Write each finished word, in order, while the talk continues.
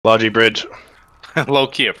Logi bridge. Low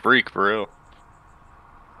key a freak for real.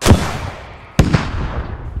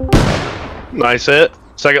 Nice hit.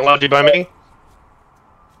 Second Logi by me.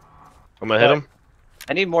 I'm gonna hit him.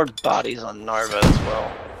 I need more bodies on Narva as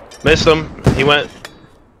well. Missed him. He went.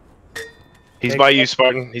 He's by you,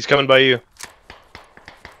 Spartan. He's coming by you.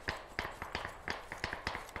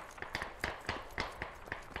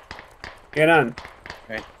 Get on.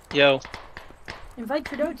 Right. Yo. Invite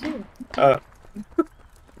Trudeau too.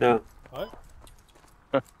 No. What?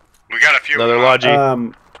 We got a few. Another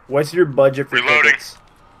Logi. What's your budget for Reloading. tickets?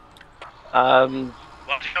 I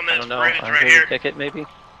I don't know. Right 100 here. ticket maybe.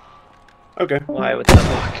 Okay. Why would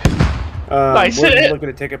that Nice we're just hit. looking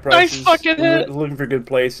at ticket Nice prices. fucking hit. Looking for good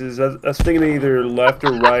places. I was thinking either left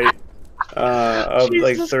or right of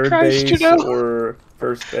like Jesus third Christ, base Trudeau. or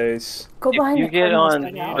first base. Go If behind you the get Cardinals on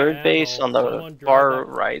right now. third base on the Someone drive far up.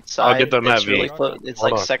 right side, get them it's at really me. close. It's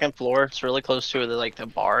Hold like on. second floor. It's really close to the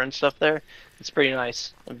bar and stuff there. It's pretty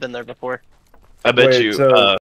nice. I've been there before. I bet Wait, you. so-